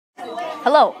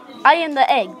Hello, I am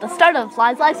the egg, the start of the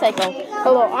fly's life cycle.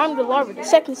 Hello, I'm the larva, the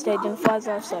second stage in the fly's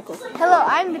life cycle. Hello,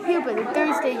 I'm the pupa, the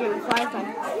third stage of the fly's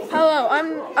life cycle. Hello,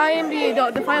 I am the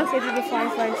adult, the final stage of the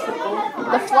fly's life cycle.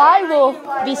 The fly will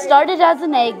be started as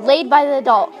an egg laid by the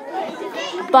adult,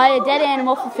 by a dead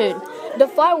animal for food. The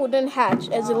fly will then hatch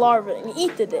as a larva and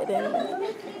eat the dead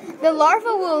animal. The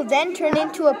larva will then turn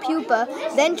into a pupa,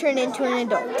 then turn into an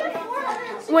adult.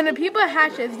 When the pupa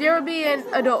hatches, there will be an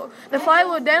adult. The fly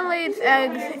will then lay its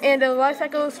eggs, and the life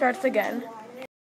cycle starts again.